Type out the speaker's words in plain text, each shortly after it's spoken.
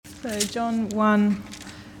So John 1,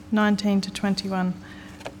 19 to 21,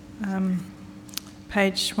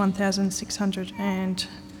 page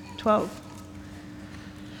 1612.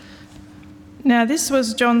 Now this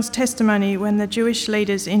was John's testimony when the Jewish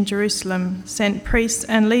leaders in Jerusalem sent priests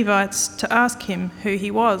and Levites to ask him who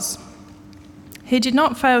he was. He did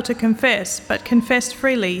not fail to confess, but confessed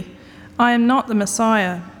freely, "I am not the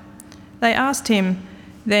Messiah." They asked him,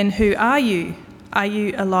 "Then who are you? Are you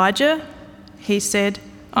Elijah?" He said,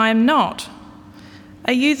 "I am not."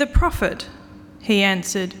 "Are you the prophet?" He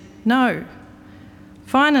answered, "No."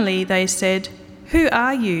 Finally they said, "Who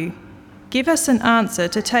are you? Give us an answer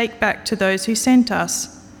to take back to those who sent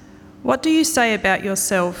us. What do you say about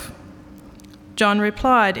yourself?" John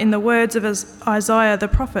replied in the words of Isaiah the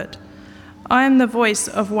prophet, "I am the voice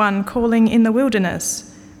of one calling in the wilderness,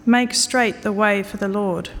 make straight the way for the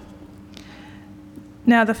Lord."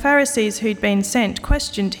 Now the Pharisees who'd been sent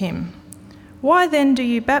questioned him, "Why then do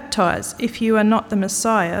you baptize if you are not the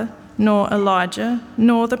Messiah, nor Elijah,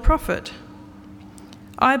 nor the prophet?"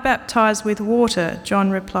 "I baptize with water,"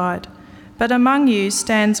 John replied, "but among you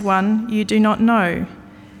stands one you do not know.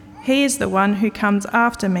 He is the one who comes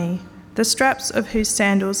after me, the straps of whose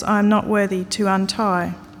sandals I am not worthy to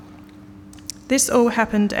untie." This all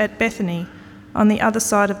happened at Bethany, on the other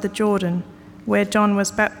side of the Jordan, where John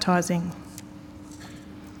was baptizing.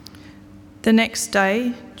 The next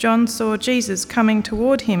day, John saw Jesus coming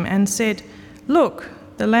toward him and said, "Look,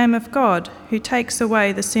 the Lamb of God, who takes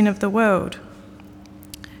away the sin of the world.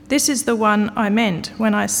 This is the one I meant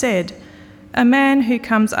when I said, 'A man who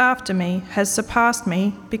comes after me has surpassed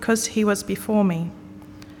me because he was before me.'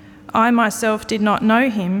 I myself did not know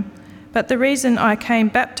him, but the reason I came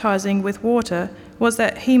baptizing with water was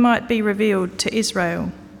that he might be revealed to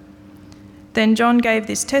Israel." Then John gave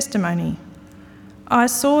this testimony, "I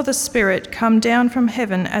saw the Spirit come down from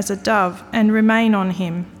heaven as a dove and remain on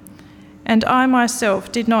him. And I myself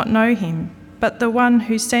did not know him, but the one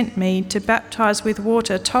who sent me to baptize with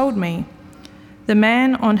water told me, 'The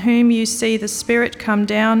man on whom you see the Spirit come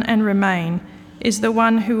down and remain is the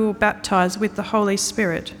one who will baptize with the Holy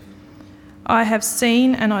Spirit.' I have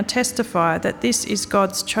seen and I testify that this is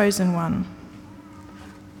God's chosen one."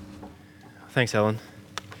 Thanks, Alan.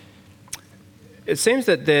 It seems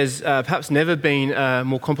that there's perhaps never been a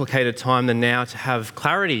more complicated time than now to have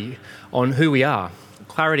clarity on who we are,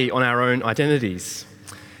 clarity on our own identities.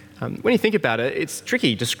 When you think about it, it's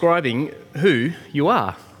tricky describing who you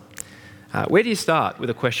are. Where do you start with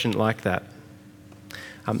a question like that?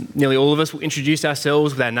 Nearly all of us will introduce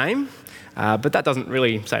ourselves with our name, but that doesn't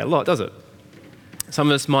really say a lot, does it? Some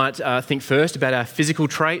of us might think first about our physical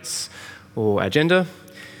traits or our gender.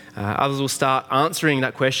 Others will start answering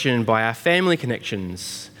that question by our family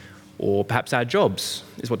connections, or perhaps our jobs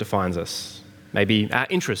is what defines us. Maybe our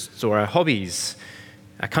interests or our hobbies.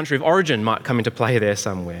 Our country of origin might come into play there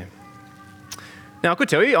somewhere. Now, I could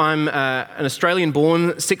tell you I'm an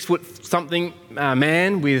Australian-born 6-foot-something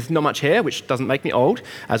man with not much hair, which doesn't make me old,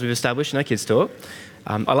 as we've established in our kids' talk.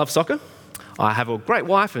 I love soccer. I have a great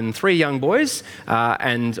wife and 3 young boys,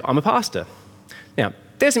 and I'm a pastor. Now,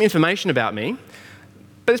 there's some information about me,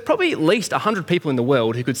 but there's probably at least 100 people in the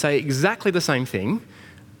world who could say exactly the same thing.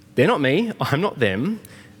 They're not me, I'm not them.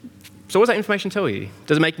 So what does that information tell you?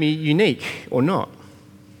 Does it make me unique or not?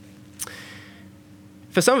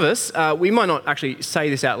 For some of us, we might not actually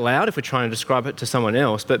say this out loud if we're trying to describe it to someone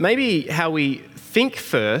else, but maybe how we think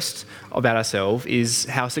first about ourselves is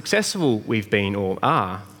how successful we've been or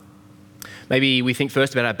are. Maybe we think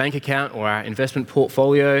first about our bank account or our investment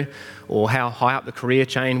portfolio or how high up the career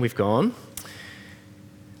chain we've gone.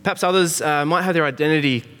 Perhaps others might have their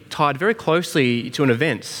identity tied very closely to an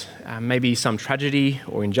event, maybe some tragedy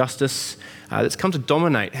or injustice that's come to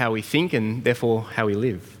dominate how we think and therefore how we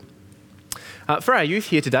live. For our youth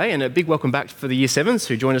here today, and a big welcome back for the Year 7s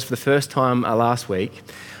who joined us for the first time last week,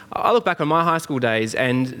 I look back on my high school days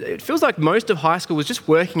and it feels like most of high school was just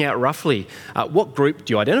working out roughly what group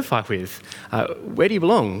do you identify with? Where do you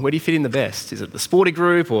belong? Where do you fit in the best? Is it the sporty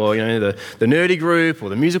group or the nerdy group or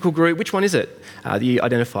the musical group? Which one is it that you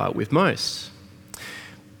identify with most?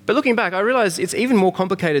 But looking back, I realise it's even more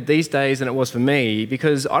complicated these days than it was for me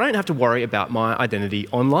because I don't have to worry about my identity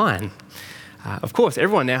online. Of course,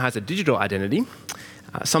 everyone now has a digital identity,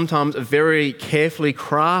 sometimes a very carefully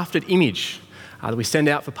crafted image that we send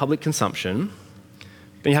out for public consumption.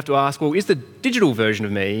 Then you have to ask, well, is the digital version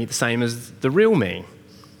of me the same as the real me?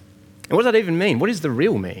 And what does that even mean? What is the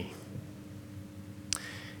real me?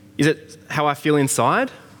 Is it how I feel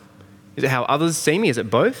inside? Is it how others see me? Is it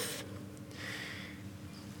both?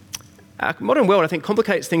 Our modern world, I think,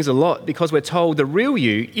 complicates things a lot because we're told the real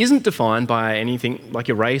you isn't defined by anything like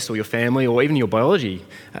your race or your family or even your biology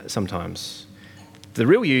sometimes. The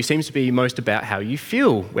real you seems to be most about how you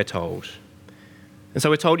feel, we're told. And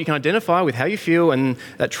so we're told you can identify with how you feel, and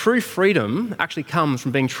that true freedom actually comes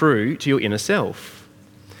from being true to your inner self.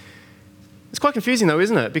 It's quite confusing though,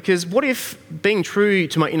 isn't it? Because what if being true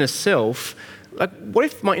to my inner self, what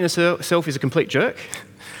if my inner self is a complete jerk?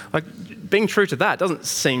 Being true to that doesn't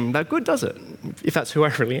seem that good, does it? If that's who I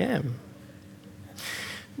really am.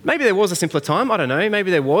 Maybe there was a simpler time, I don't know.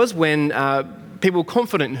 Maybe there was when people were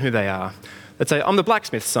confident in who they are. They'd say, I'm the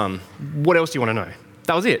blacksmith's son. What else do you want to know?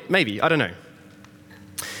 That was it, maybe, I don't know.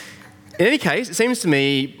 In any case, it seems to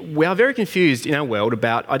me we are very confused in our world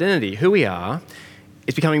about identity, who we are.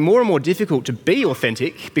 It's becoming more and more difficult to be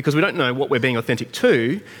authentic because we don't know what we're being authentic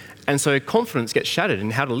to, and so confidence gets shattered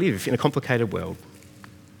in how to live in a complicated world.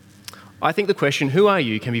 I think the question, who are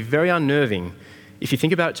you, can be very unnerving if you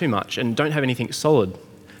think about it too much and don't have anything solid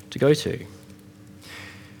to go to.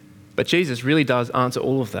 But Jesus really does answer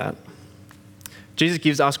all of that. Jesus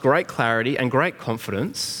gives us great clarity and great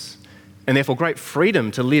confidence, and therefore great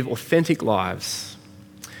freedom to live authentic lives.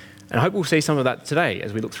 And I hope we'll see some of that today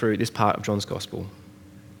as we look through this part of John's Gospel.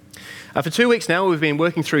 For 2 weeks now, we've been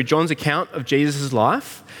working through John's account of Jesus'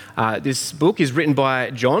 life. This book is written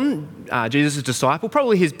by John, Jesus' disciple,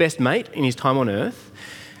 probably his best mate in his time on earth.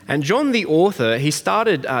 And John, the author, he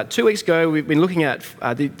started 2 weeks ago. We've been looking at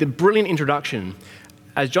the brilliant introduction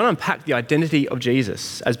as John unpacked the identity of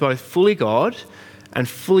Jesus as both fully God and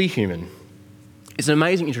fully human. It's an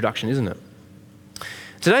amazing introduction, isn't it?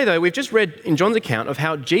 Today, though, we've just read in John's account of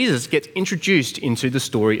how Jesus gets introduced into the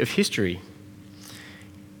story of history.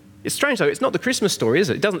 It's strange, though. It's not the Christmas story,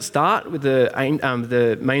 is it? It doesn't start with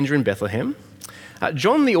the manger in Bethlehem.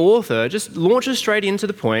 John, the author, just launches straight into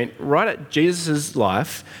the point right at Jesus'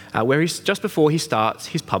 life, where he's just before he starts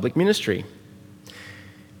his public ministry.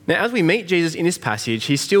 Now, as we meet Jesus in this passage,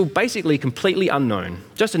 he's still basically completely unknown.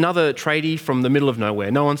 Just another tradie from the middle of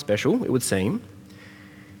nowhere. No one special, it would seem.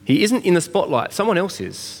 He isn't in the spotlight. Someone else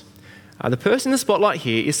is. The person in the spotlight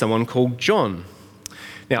here is someone called John.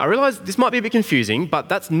 Now, I realise this might be a bit confusing, but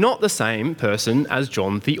that's not the same person as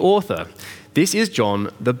John the author. This is John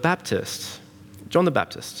the Baptist. John the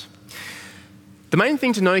Baptist. The main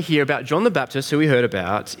thing to know here about John the Baptist, who we heard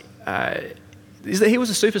about, is that he was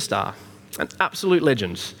a superstar, an absolute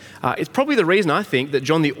legend. It's probably the reason I think that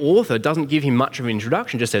John the author doesn't give him much of an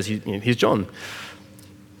introduction, just says he's John.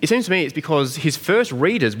 It seems to me it's because his first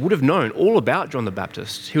readers would have known all about John the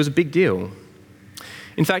Baptist. He was a big deal.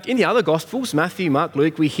 In fact, in the other Gospels, Matthew, Mark,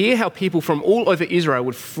 Luke, we hear how people from all over Israel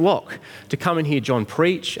would flock to come and hear John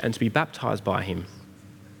preach and to be baptised by him.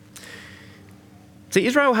 See,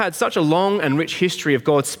 Israel had such a long and rich history of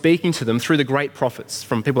God speaking to them through the great prophets,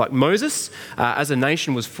 from people like Moses, as a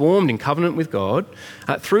nation was formed in covenant with God,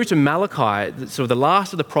 through to Malachi, sort of the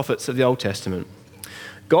last of the prophets of the Old Testament.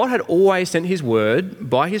 God had always sent his word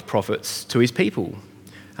by his prophets to his people.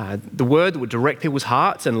 The word that would direct people's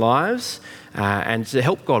hearts and lives and to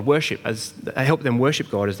help them worship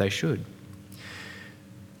God as they should.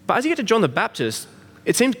 But as you get to John the Baptist,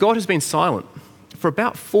 it seems God has been silent for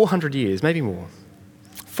about 400 years, maybe more.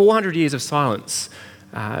 400 years of silence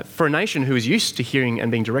for a nation who is used to hearing and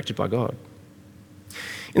being directed by God.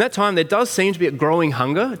 In that time, there does seem to be a growing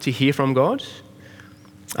hunger to hear from God.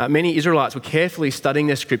 Many Israelites were carefully studying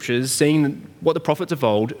their scriptures, seeing what the prophets of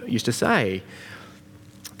old used to say.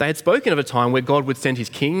 They had spoken of a time where God would send his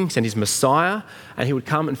king, send his Messiah, and he would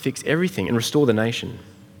come and fix everything and restore the nation.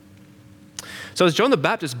 So as John the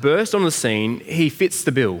Baptist burst on the scene, he fits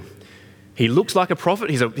the bill. He looks like a prophet.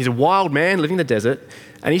 He's a wild man living in the desert,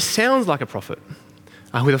 and he sounds like a prophet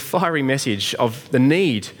with a fiery message of the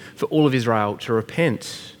need for all of Israel to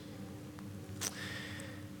repent.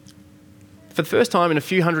 For the first time in a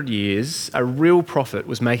few hundred years, a real prophet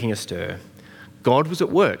was making a stir. God was at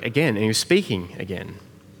work again, and he was speaking again.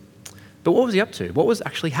 But what was he up to? What was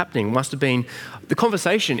actually happening? Must have been the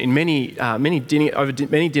conversation in many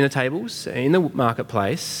dinner tables in the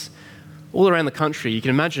marketplace, all around the country. You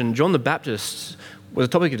can imagine John the Baptist was a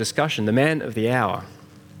topic of discussion, the man of the hour.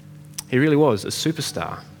 He really was a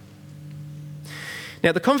superstar.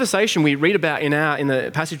 Now, the conversation we read about in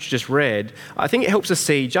the passage we just read, I think it helps us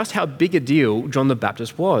see just how big a deal John the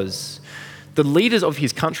Baptist was. The leaders of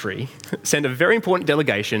his country sent a very important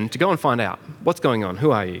delegation to go and find out what's going on.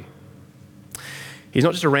 Who are you? He's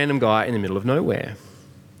not just a random guy in the middle of nowhere.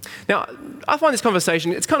 Now, I find this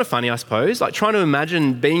conversation, it's kind of funny, I suppose, like trying to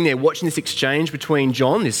imagine being there watching this exchange between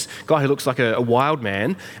John, this guy who looks like a wild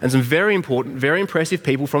man, and some very important, very impressive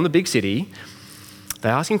people from the big city. They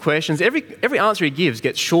ask him questions. Every answer he gives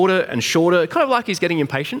gets shorter and shorter, kind of like he's getting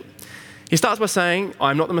impatient. He starts by saying,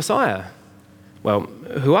 "I'm not the Messiah." "Well,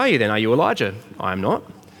 who are you then? Are you Elijah?" "I am not."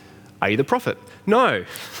 "Are you the prophet?" "No."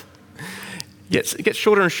 It gets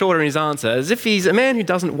shorter and shorter in his answer, as if he's a man who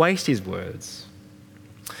doesn't waste his words.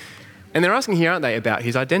 And they're asking here, aren't they, about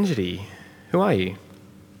his identity. Who are you?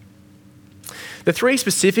 The three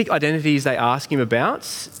specific identities they ask him about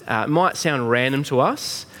might sound random to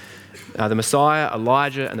us, the Messiah,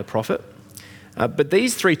 Elijah, and the prophet. But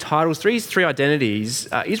these three titles, these three identities,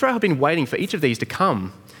 Israel had been waiting for each of these to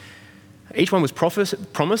come. Each one was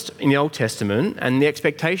promised in the Old Testament, and the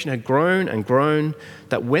expectation had grown and grown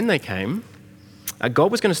that when they came,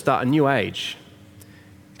 God was going to start a new age.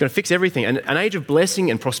 He's going to fix everything, an age of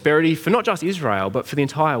blessing and prosperity for not just Israel, but for the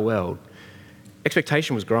entire world.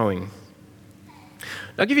 Expectation was growing.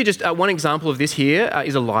 I'll give you just one example of this here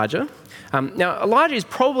is Elijah. Now, Elijah is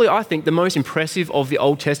probably, I think, the most impressive of the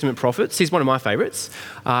Old Testament prophets. He's one of my favourites.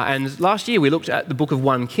 And last year we looked at the book of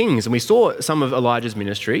 1 Kings and we saw some of Elijah's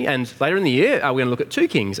ministry. And later in the year, we're going to look at 2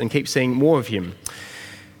 Kings and keep seeing more of him.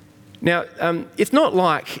 Now, it's not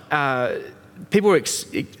like people were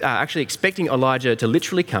actually expecting Elijah to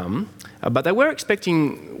literally come, but they were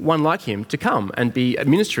expecting one like him to come and be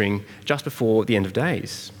administering just before the end of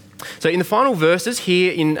days. So in the final verses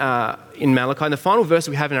here in Malachi, in the final verse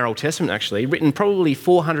we have in our Old Testament actually, written probably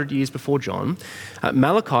 400 years before John,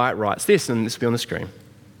 Malachi writes this, and this will be on the screen.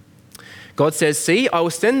 God says, "See, I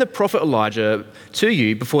will send the prophet Elijah to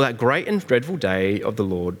you before that great and dreadful day of the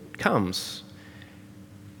Lord comes.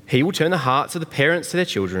 He will turn the hearts of the parents to their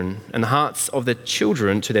children and the hearts of the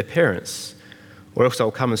children to their parents, or else I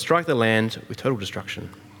will come and strike the land with total destruction."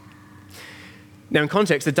 Now, in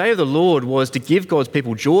context, the day of the Lord was to give God's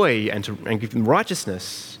people joy and give them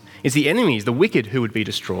righteousness. It's the enemies, the wicked, who would be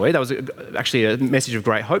destroyed. That was actually a message of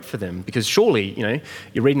great hope for them, because surely,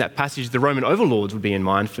 you're reading that passage, the Roman overlords would be in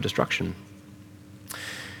mind for destruction.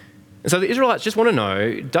 And so the Israelites just want to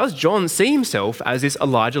know, does John see himself as this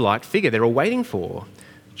Elijah-like figure they're all waiting for?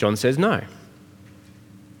 John says no.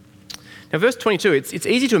 Now, verse 22, it's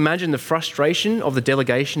easy to imagine the frustration of the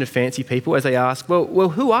delegation of fancy people as they ask, well,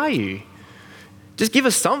 who are you? Just give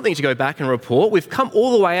us something to go back and report. We've come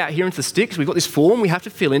all the way out here into the sticks. We've got this form we have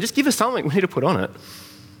to fill in. Just give us something we need to put on it.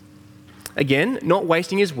 Again, not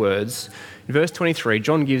wasting his words, in verse 23,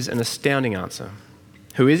 John gives an astounding answer.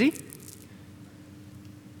 Who is he?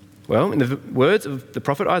 Well, in the words of the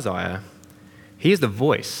prophet Isaiah, he is the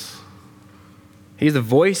voice. He is the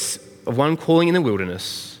voice of one calling in the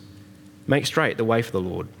wilderness, "Make straight the way for the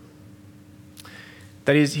Lord."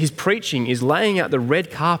 That is, his preaching is laying out the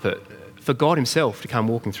red carpet for God himself to come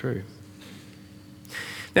walking through.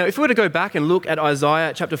 Now, if we were to go back and look at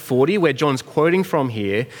Isaiah chapter 40, where John's quoting from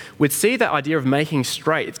here, we'd see that idea of making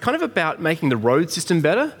straight. It's kind of about making the road system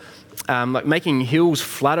better, like making hills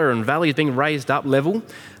flatter and valleys being raised up level,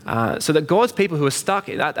 so that God's people who were stuck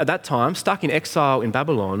at that time, stuck in exile in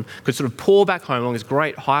Babylon, could sort of pour back home along this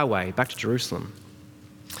great highway back to Jerusalem.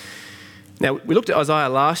 Now, we looked at Isaiah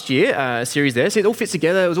last year, a series there, so it all fits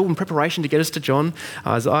together. It was all in preparation to get us to John,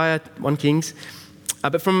 Isaiah, 1 Kings.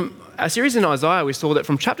 But from our series in Isaiah, we saw that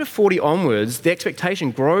from chapter 40 onwards, the expectation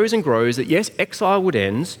grows and grows that, yes, exile would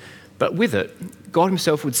end, but with it, God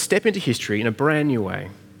himself would step into history in a brand new way.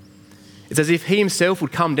 It's as if he himself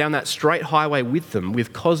would come down that straight highway with them,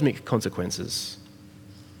 with cosmic consequences.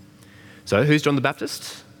 So, who's John the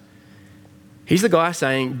Baptist? He's the guy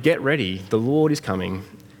saying, "Get ready, the Lord is coming,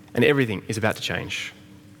 and everything is about to change."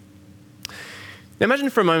 Now imagine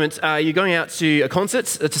for a moment you're going out to a concert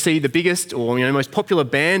to see the biggest or most popular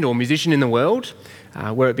band or musician in the world,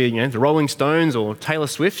 whether it be the Rolling Stones or Taylor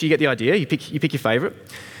Swift. You get the idea. You pick your favourite.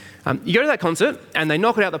 You go to that concert and they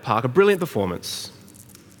knock it out of the park, a brilliant performance.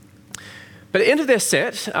 But at the end of their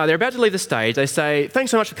set, they're about to leave the stage. They say,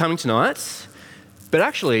 "Thanks so much for coming tonight," but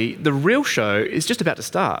actually the real show is just about to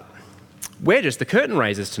start. We're just the curtain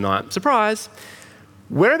raisers tonight. Surprise!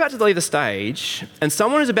 We're about to leave the stage and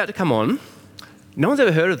someone is about to come on. No one's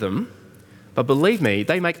ever heard of them, but believe me,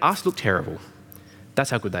 they make us look terrible. That's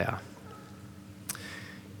how good they are.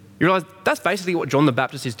 You realise that's basically what John the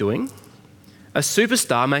Baptist is doing. A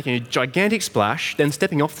superstar making a gigantic splash, then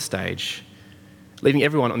stepping off the stage, leaving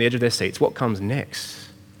everyone on the edge of their seats. What comes next?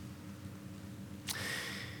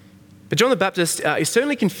 But John the Baptist is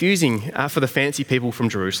certainly confusing for the fancy people from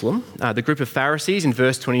Jerusalem. The group of Pharisees in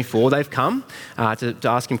verse 24, they've come to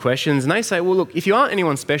ask him questions, and they say, "Well, look, if you aren't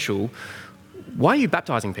anyone special, why are you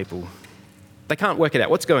baptising people?" They can't work it out.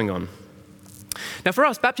 What's going on? Now, for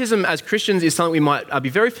us, baptism as Christians is something we might be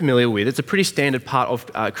very familiar with. It's a pretty standard part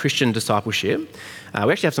of Christian discipleship.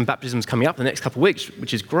 We actually have some baptisms coming up in the next couple of weeks,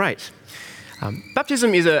 which is great.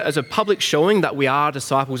 Baptism is a public showing that we are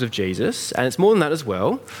disciples of Jesus, and it's more than that as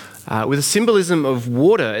well. With a symbolism of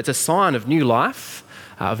water, it's a sign of new life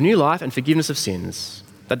and forgiveness of sins.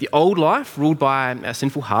 That the old life, ruled by our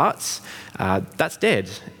sinful hearts, that's dead.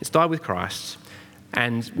 It's died with Christ.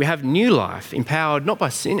 And we have new life, empowered not by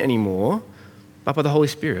sin anymore, but by the Holy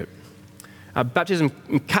Spirit. Baptism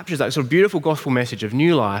captures that sort of beautiful gospel message of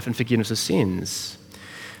new life and forgiveness of sins.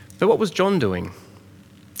 But what was John doing?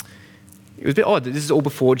 It was a bit odd that this is all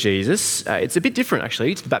before Jesus. It's a bit different,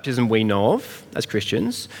 actually, to the baptism we know of as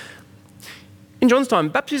Christians. In John's time,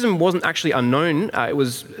 baptism wasn't actually unknown. It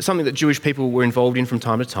was something that Jewish people were involved in from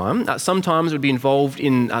time to time. Sometimes it would be involved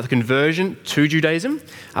in the conversion to Judaism.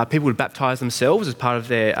 People would baptise themselves as part of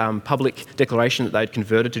their public declaration that they'd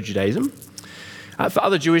converted to Judaism. For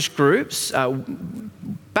other Jewish groups,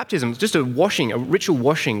 baptism, just a ritual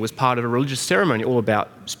washing, was part of a religious ceremony all about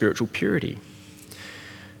spiritual purity.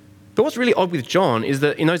 But what's really odd with John is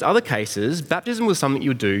that in those other cases, baptism was something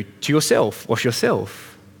you would do to yourself, wash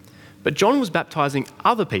yourself. But John was baptising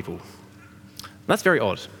other people. That's very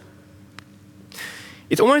odd.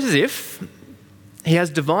 It's almost as if he has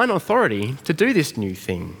divine authority to do this new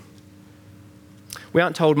thing. We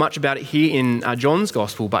aren't told much about it here in John's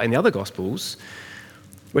Gospel, but in the other Gospels,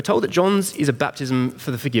 we're told that John's is a baptism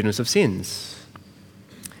for the forgiveness of sins.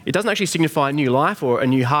 It doesn't actually signify new life or a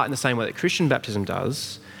new heart in the same way that Christian baptism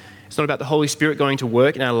does. It's not about the Holy Spirit going to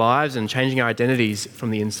work in our lives and changing our identities from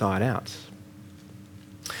the inside out.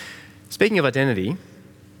 Speaking of identity,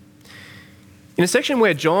 in a section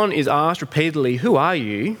where John is asked repeatedly, "Who are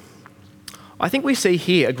you?" I think we see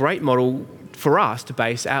here a great model for us to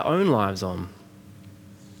base our own lives on.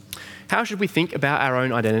 How should we think about our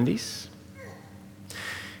own identities?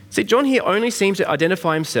 See, John here only seems to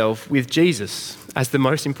identify himself with Jesus as the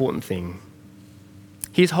most important thing.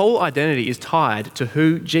 His whole identity is tied to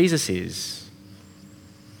who Jesus is.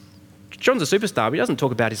 John's a superstar, but he doesn't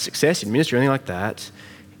talk about his success in ministry or anything like that.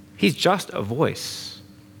 He's just a voice.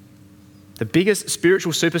 The biggest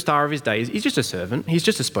spiritual superstar of his days, he's just a servant. He's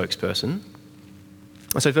just a spokesperson.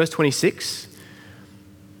 And so verse 26,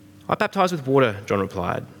 "I baptize with water," John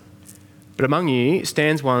replied, "but among you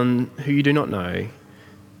stands one who you do not know.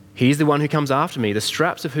 He is the one who comes after me, the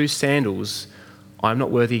straps of whose sandals I am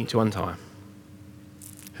not worthy to untie."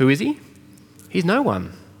 Who is he? He's no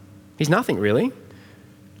one. He's nothing, really.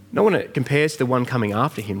 No one compares to the one coming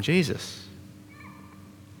after him, Jesus.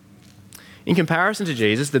 In comparison to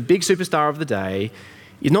Jesus, the big superstar of the day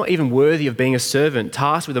is not even worthy of being a servant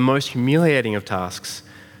tasked with the most humiliating of tasks,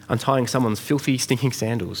 untying someone's filthy, stinking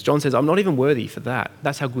sandals. John says, "I'm not even worthy for that."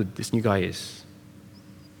 That's how good this new guy is.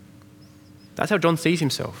 That's how John sees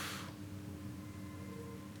himself.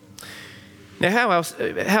 Now,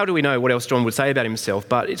 how do we know what else John would say about himself?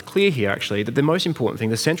 But it's clear here, actually, that the most important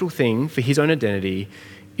thing, the central thing for his own identity,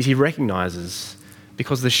 is he recognises,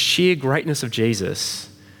 because of the sheer greatness of Jesus,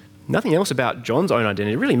 nothing else about John's own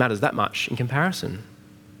identity really matters that much in comparison.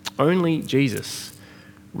 Only Jesus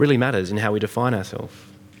really matters in how we define ourselves.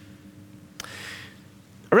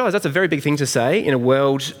 I realise that's a very big thing to say in a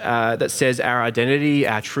world that says our identity,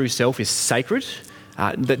 our true self, is sacred,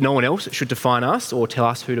 that no one else should define us or tell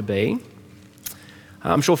us who to be.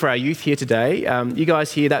 I'm sure for our youth here today, you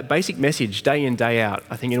guys hear that basic message day in, day out,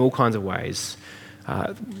 I think in all kinds of ways.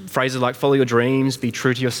 Phrases like follow your dreams, be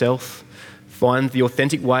true to yourself, find the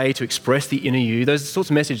authentic way to express the inner you. Those sorts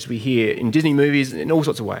of messages we hear in Disney movies in all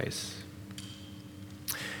sorts of ways.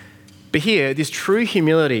 But here, this true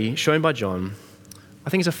humility shown by John, I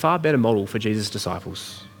think is a far better model for Jesus'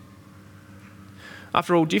 disciples.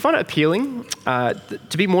 After all, do you find it appealing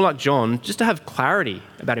to be more like John, just to have clarity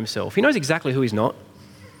about himself? He knows exactly who he's not.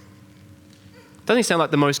 Doesn't he sound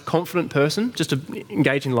like the most confident person just to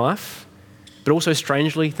engage in life, but also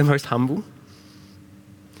strangely the most humble?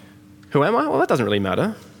 Who am I? Well, that doesn't really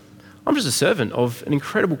matter. I'm just a servant of an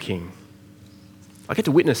incredible king. I get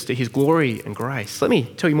to witness to his glory and grace. Let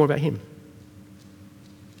me tell you more about him.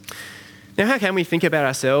 Now, how can we think about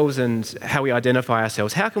ourselves and how we identify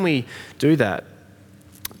ourselves? How can we do that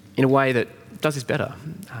in a way that does this better?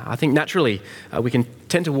 I think naturally we can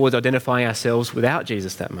tend towards identifying ourselves without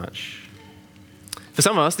Jesus that much. For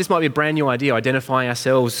some of us, this might be a brand new idea, identifying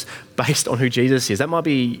ourselves based on who Jesus is. That might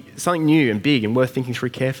be something new and big and worth thinking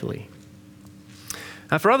through carefully.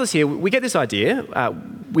 For others here, we get this idea.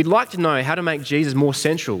 We'd like to know how to make Jesus more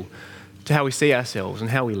central to how we see ourselves and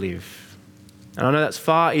how we live. And I know that's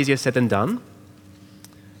far easier said than done.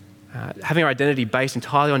 Having our identity based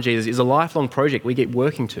entirely on Jesus is a lifelong project we get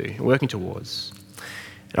working towards.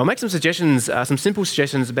 And I'll make some suggestions, some simple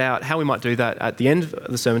suggestions about how we might do that at the end of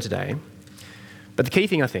the sermon today. But the key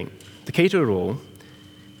thing, I think, the key to it all,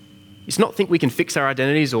 is not think we can fix our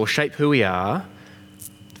identities or shape who we are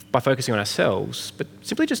by focusing on ourselves, but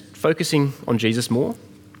simply just focusing on Jesus more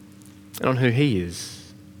and on who he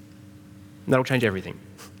is. And that'll change everything.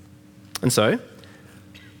 And so,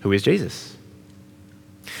 who is Jesus?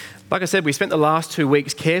 Like I said, we spent the last 2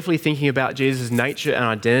 weeks carefully thinking about Jesus' nature and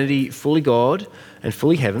identity, fully God and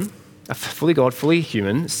fully heaven, fully God, fully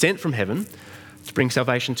human, sent from heaven to bring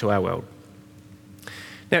salvation to our world.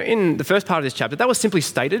 Now, in the first part of this chapter, that was simply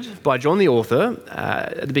stated by John the author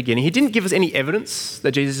at the beginning. He didn't give us any evidence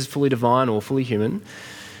that Jesus is fully divine or fully human.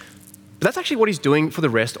 But that's actually what he's doing for the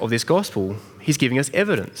rest of this gospel. He's giving us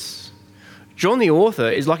evidence. John the author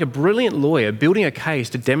is like a brilliant lawyer building a case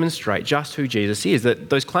to demonstrate just who Jesus is, that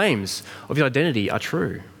those claims of his identity are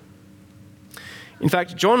true. In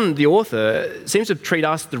fact, John the author seems to treat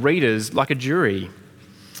us, the readers, like a jury.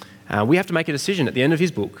 We have to make a decision at the end of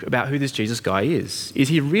his book about who this Jesus guy is. Is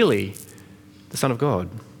he really the Son of God?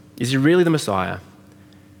 Is he really the Messiah?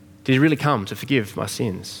 Did he really come to forgive my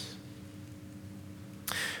sins?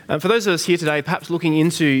 For those of us here today, perhaps looking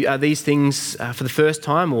into these things for the first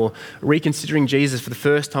time or reconsidering Jesus for the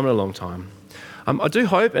first time in a long time, I do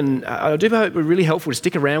hope we're really helpful to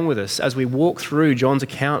stick around with us as we walk through John's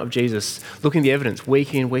account of Jesus, looking at the evidence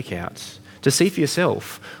week in, week out, to see for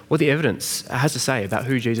yourself what the evidence has to say about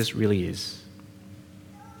who Jesus really is.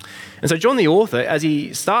 And so John the author, as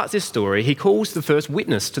he starts this story, he calls the first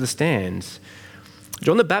witness to the stand.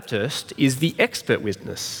 John the Baptist is the expert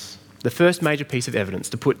witness, the first major piece of evidence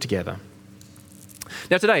to put together.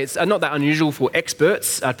 Now today, it's not that unusual for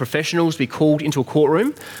experts, professionals to be called into a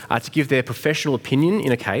courtroom to give their professional opinion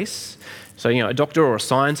in a case. So, a doctor or a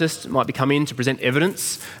scientist might be come in to present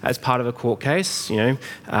evidence as part of a court case. There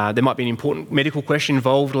might be an important medical question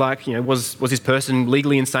involved, like, was this person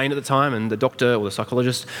legally insane at the time? And the doctor or the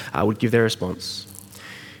psychologist would give their response.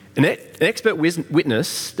 An expert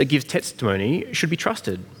witness that gives testimony should be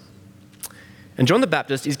trusted. And John the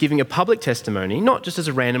Baptist is giving a public testimony, not just as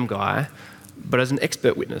a random guy, but as an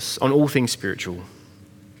expert witness on all things spiritual.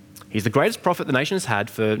 He's the greatest prophet the nation has had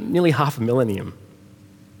for nearly half a millennium.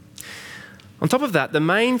 On top of that, the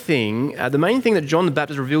main thing that John the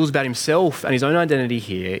Baptist reveals about himself and his own identity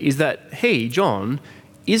here is that he, John,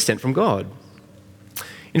 is sent from God.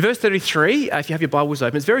 In verse 33, if you have your Bibles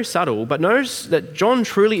open, it's very subtle, but notice that John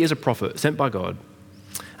truly is a prophet sent by God.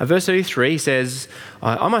 Verse 33 says,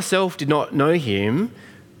 I myself did not know him,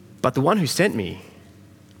 but the one who sent me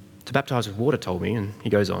to baptize with water told me, and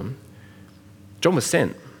he goes on. John was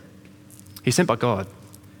sent. He's sent by God.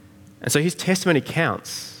 And so his testimony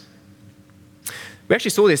counts. We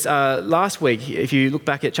actually saw this last week. If you look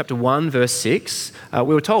back at chapter 1, verse 6,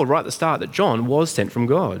 we were told right at the start that John was sent from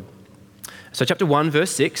God. So chapter 1,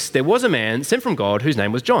 verse 6, there was a man sent from God whose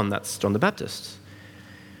name was John. That's John the Baptist.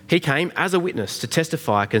 He came as a witness to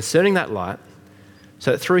testify concerning that light,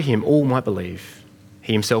 so that through him all might believe.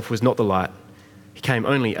 He himself was not the light. He came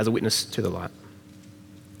only as a witness to the light.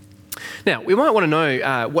 Now, we might want to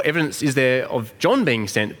know what evidence is there of John being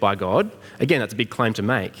sent by God. Again, that's a big claim to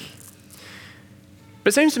make. But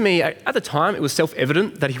it seems to me, at the time, it was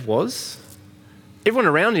self-evident that he was. Everyone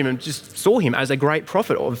around him just saw him as a great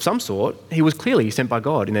prophet of some sort. He was clearly sent by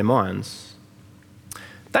God in their minds.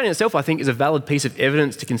 That in itself, I think, is a valid piece of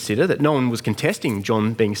evidence to consider, that no one was contesting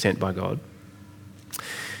John being sent by God.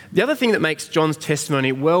 The other thing that makes John's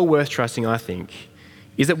testimony well worth trusting, I think,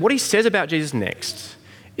 is that what he says about Jesus next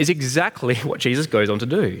is exactly what Jesus goes on to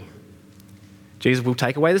do. Jesus will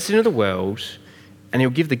take away the sin of the world, and he'll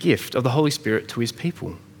give the gift of the Holy Spirit to his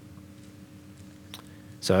people.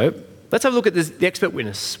 So let's have a look at the expert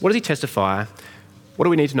witness. What does he testify? What do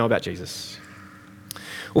we need to know about Jesus?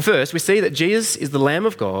 Well, first, we see that Jesus is the Lamb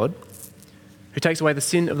of God who takes away the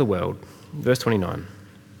sin of the world. Verse 29.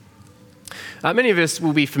 Many of us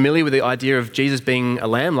will be familiar with the idea of Jesus being a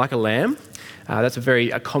lamb, like a lamb. That's a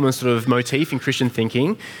very common sort of motif in Christian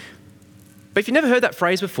thinking. But if you've never heard that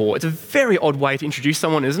phrase before, it's a very odd way to introduce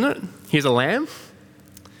someone, isn't it? Here's a lamb.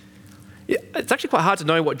 It's actually quite hard to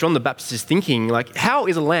know what John the Baptist is thinking. Like, how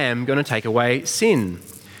is a lamb going to take away sin?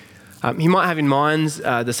 He might have in mind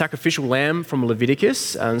the sacrificial lamb from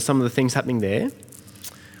Leviticus and some of the things happening there.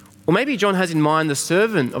 Or maybe John has in mind the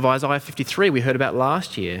servant of Isaiah 53 we heard about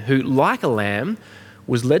last year, who, like a lamb,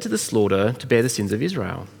 was led to the slaughter to bear the sins of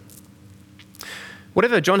Israel.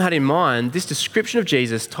 Whatever John had in mind, this description of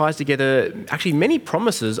Jesus ties together actually many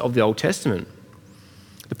promises of the Old Testament.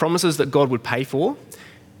 The promises that God would pay for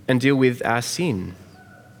and deal with our sin.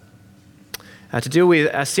 To deal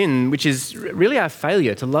with our sin, which is really our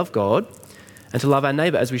failure to love God and to love our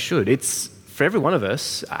neighbour as we should. It's, for every one of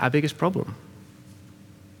us, our biggest problem.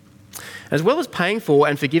 As well as paying for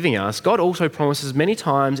and forgiving us, God also promises many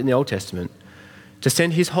times in the Old Testament to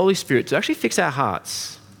send his Holy Spirit to actually fix our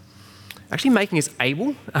hearts, actually making us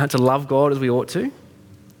able to love God as we ought to.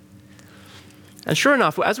 And sure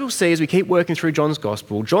enough, as we'll see as we keep working through John's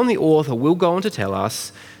Gospel, John the author will go on to tell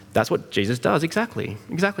us that's what Jesus does, exactly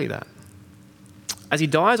that. As he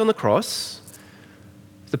dies on the cross,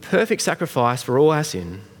 the perfect sacrifice for all our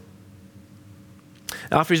sin.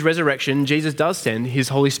 After his resurrection, Jesus does send his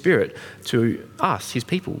Holy Spirit to us, his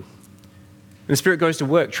people. And the Spirit goes to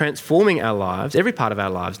work transforming our lives, every part of our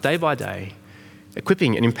lives, day by day,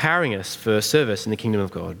 equipping and empowering us for service in the kingdom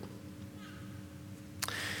of God.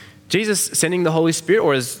 Jesus sending the Holy Spirit,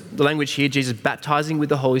 or as the language here, Jesus baptizing with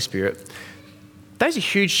the Holy Spirit, that is a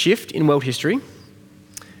huge shift in world history.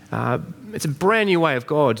 It's a brand new way of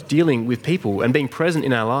God dealing with people and being present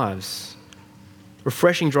in our lives,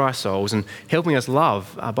 refreshing dry souls and helping us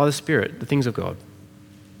love by the Spirit the things of God.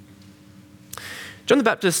 John the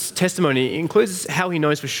Baptist's testimony includes how he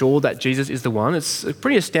knows for sure that Jesus is the one. It's a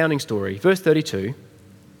pretty astounding story. Verse 32,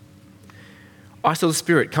 I saw the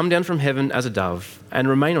Spirit come down from heaven as a dove and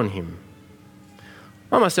remain on him.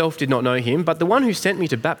 I myself did not know him, but the one who sent me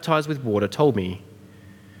to baptize with water told me,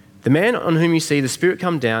 the man on whom you see the Spirit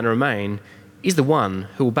come down and remain is the one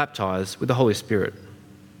who will baptize with the Holy Spirit.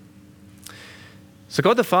 So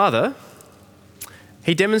God the Father,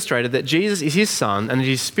 he demonstrated that Jesus is his Son and that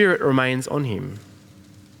his Spirit remains on him.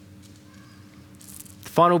 The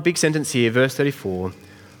final big sentence here, verse 34,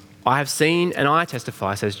 I have seen and I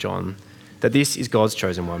testify, says John, that this is God's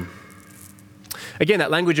chosen one. Again,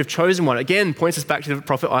 that language of chosen one, again, points us back to the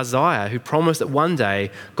prophet Isaiah, who promised that one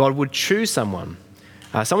day God would choose someone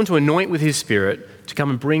to anoint with his Spirit to come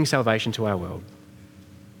and bring salvation to our world.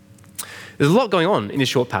 There's a lot going on in this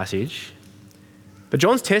short passage, but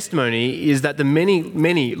John's testimony is that the many,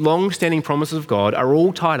 many long-standing promises of God are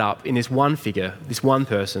all tied up in this one figure, this one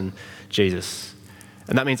person, Jesus.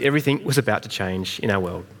 And that means everything was about to change in our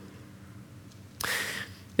world.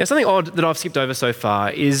 Now, something odd that I've skipped over so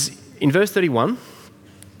far is in verse 31.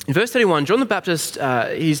 In verse 31, John the Baptist,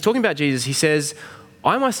 he's talking about Jesus. He says,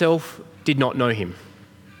 I myself did not know him.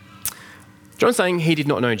 John's saying he did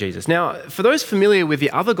not know Jesus. Now, for those familiar with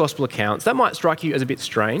the other gospel accounts, that might strike you as a bit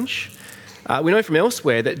strange. We know from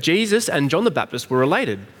elsewhere that Jesus and John the Baptist were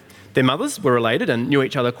related. Their mothers were related and knew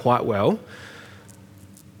each other quite well.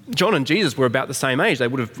 John and Jesus were about the same age. They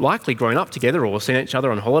would have likely grown up together or seen each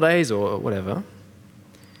other on holidays or whatever.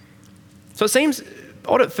 So it seems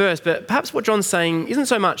odd at first, but perhaps what John's saying isn't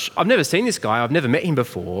so much, I've never seen this guy, I've never met him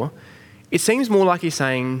before. It seems more like he's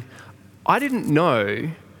saying, I didn't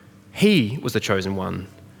know he was the chosen one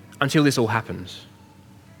until this all happened.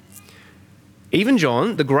 Even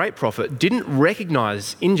John, the great prophet, didn't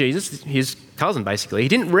recognize in Jesus, his cousin basically, he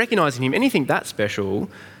didn't recognize in him anything that special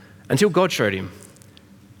until God showed him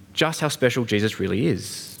just how special Jesus really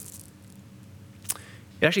is.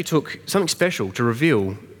 It actually took something special to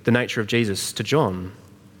reveal the nature of Jesus to John.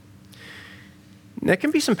 There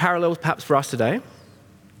can be some parallels perhaps for us today.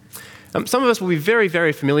 Some of us will be very,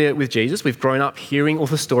 very familiar with Jesus. We've grown up hearing all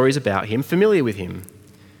the stories about him, familiar with him.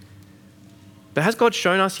 But has God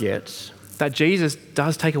shown us yet that Jesus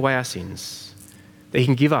does take away our sins, that he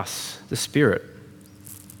can give us the Spirit,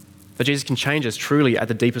 that Jesus can change us truly at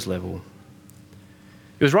the deepest level?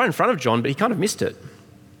 It was right in front of John, but he kind of missed it,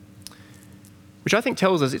 which I think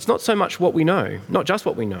tells us it's not so much what we know, not just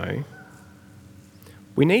what we know.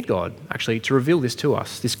 We need God, actually, to reveal this to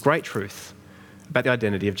us, this great truth about the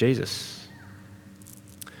identity of Jesus.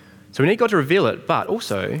 So we need God to reveal it, but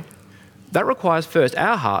also that requires first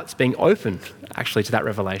our hearts being open, actually, to that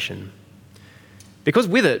revelation. Because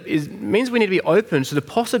with it means we need to be open to the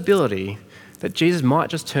possibility that Jesus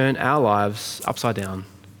might just turn our lives upside down.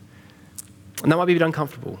 And that might be a bit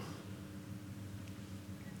uncomfortable.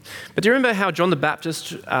 But do you remember how John the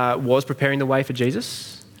Baptist was preparing the way for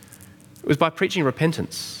Jesus? It was by preaching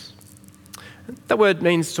repentance. That word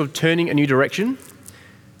means sort of turning a new direction.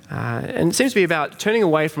 And it seems to be about turning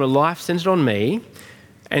away from a life centered on me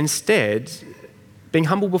and instead being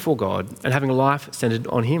humble before God and having a life centered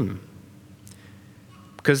on him.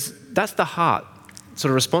 Because that's the heart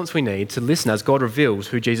sort of response we need to listen as God reveals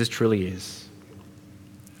who Jesus truly is.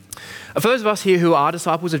 For those of us here who are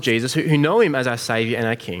disciples of Jesus, who know him as our Saviour and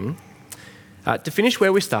our King, to finish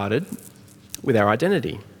where we started with our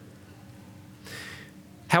identity.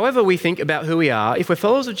 However we think about who we are, if we're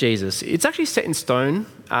followers of Jesus, it's actually set in stone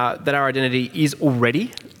that our identity is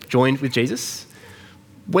already joined with Jesus.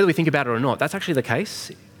 Whether we think about it or not, that's actually the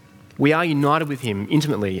case. We are united with him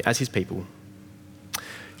intimately as his people.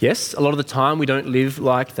 Yes, a lot of the time we don't live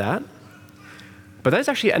like that, but that is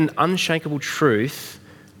actually an unshakable truth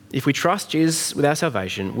if we trust Jesus with our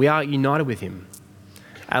salvation, we are united with him.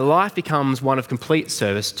 Our life becomes one of complete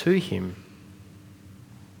service to him.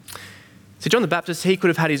 So John the Baptist, he could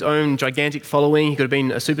have had his own gigantic following. He could have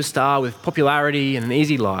been a superstar with popularity and an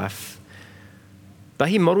easy life. But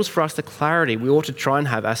he models for us the clarity we ought to try and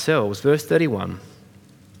have ourselves. Verse 31.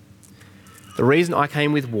 The reason I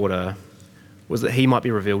came with water was that he might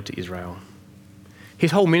be revealed to Israel.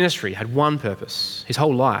 His whole ministry had one purpose. His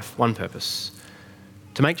whole life, one purpose.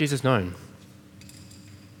 To make Jesus known.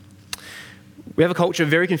 We have a culture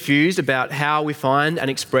very confused about how we find and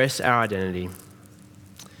express our identity.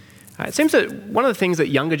 It seems that one of the things that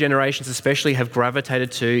younger generations especially have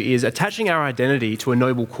gravitated to is attaching our identity to a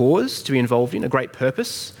noble cause to be involved in, a great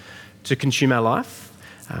purpose to consume our life,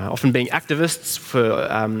 often being activists for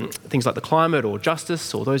things like the climate or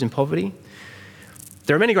justice or those in poverty.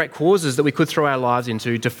 There are many great causes that we could throw our lives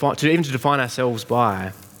into, even to define ourselves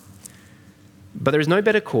by. But there is no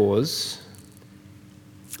better cause,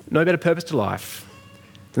 no better purpose to life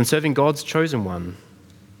than serving God's chosen one,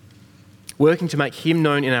 working to make him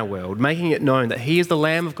known in our world, making it known that he is the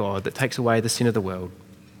Lamb of God that takes away the sin of the world.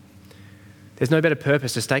 There's no better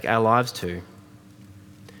purpose to stake our lives to.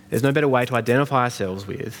 There's no better way to identify ourselves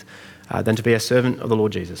with than to be a servant of the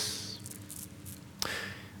Lord Jesus.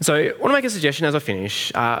 So I want to make a suggestion as I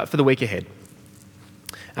finish for the week ahead.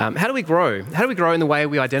 How do we grow? How do we grow in the way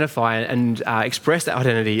we identify and express that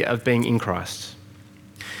identity of being in Christ?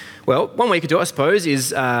 Well, one way you could do it, I suppose,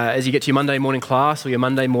 is as you get to your Monday morning class or your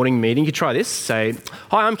Monday morning meeting, you could try this. Say,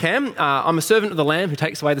 hi, I'm Cam. I'm a servant of the Lamb who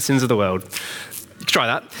takes away the sins of the world. You could try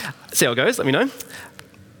that. See how it goes. Let me know.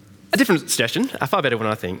 A different suggestion, a far better one,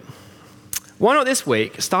 I think. Why not this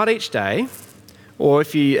week, start each day, or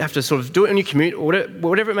if you have to sort of do it on your commute or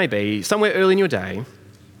whatever it may be, somewhere early in your day,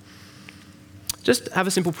 just have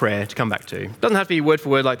a simple prayer to come back to. It doesn't have to be word for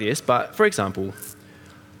word like this, but for example,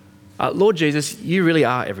 Lord Jesus, you really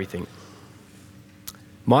are everything.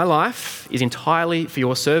 My life is entirely for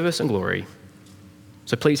your service and glory,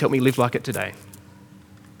 so please help me live like it today.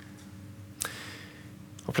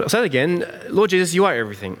 I'll say it again. Lord Jesus, you are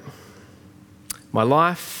everything. My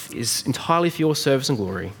life is entirely for your service and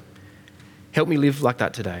glory. Help me live like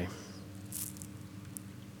that today.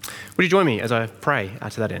 Would you join me as I pray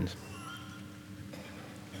to that end?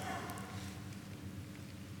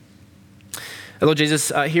 Lord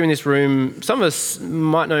Jesus, here in this room, some of us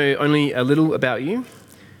might know only a little about you.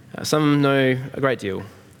 Some know a great deal.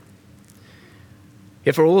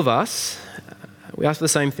 Yet for all of us, we ask for the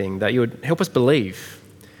same thing, that you would help us believe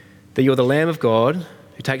that you're the Lamb of God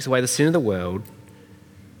who takes away the sin of the world,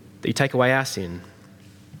 that you take away our sin,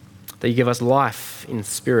 that you give us life in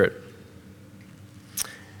spirit.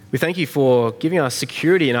 We thank you for giving us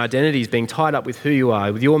security and identities being tied up with who you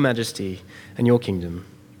are, with your majesty and your kingdom.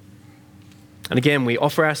 And again, we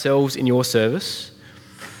offer ourselves in your service,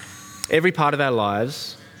 every part of our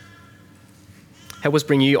lives. Help us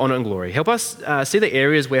bring you honour and glory. Help us see the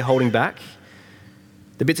areas we're holding back,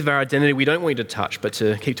 the bits of our identity we don't want you to touch, but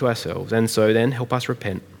to keep to ourselves. And so then, help us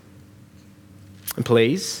repent. And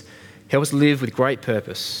please, help us live with great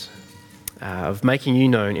purpose of making you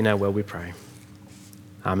known in our world, we pray.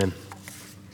 Amen.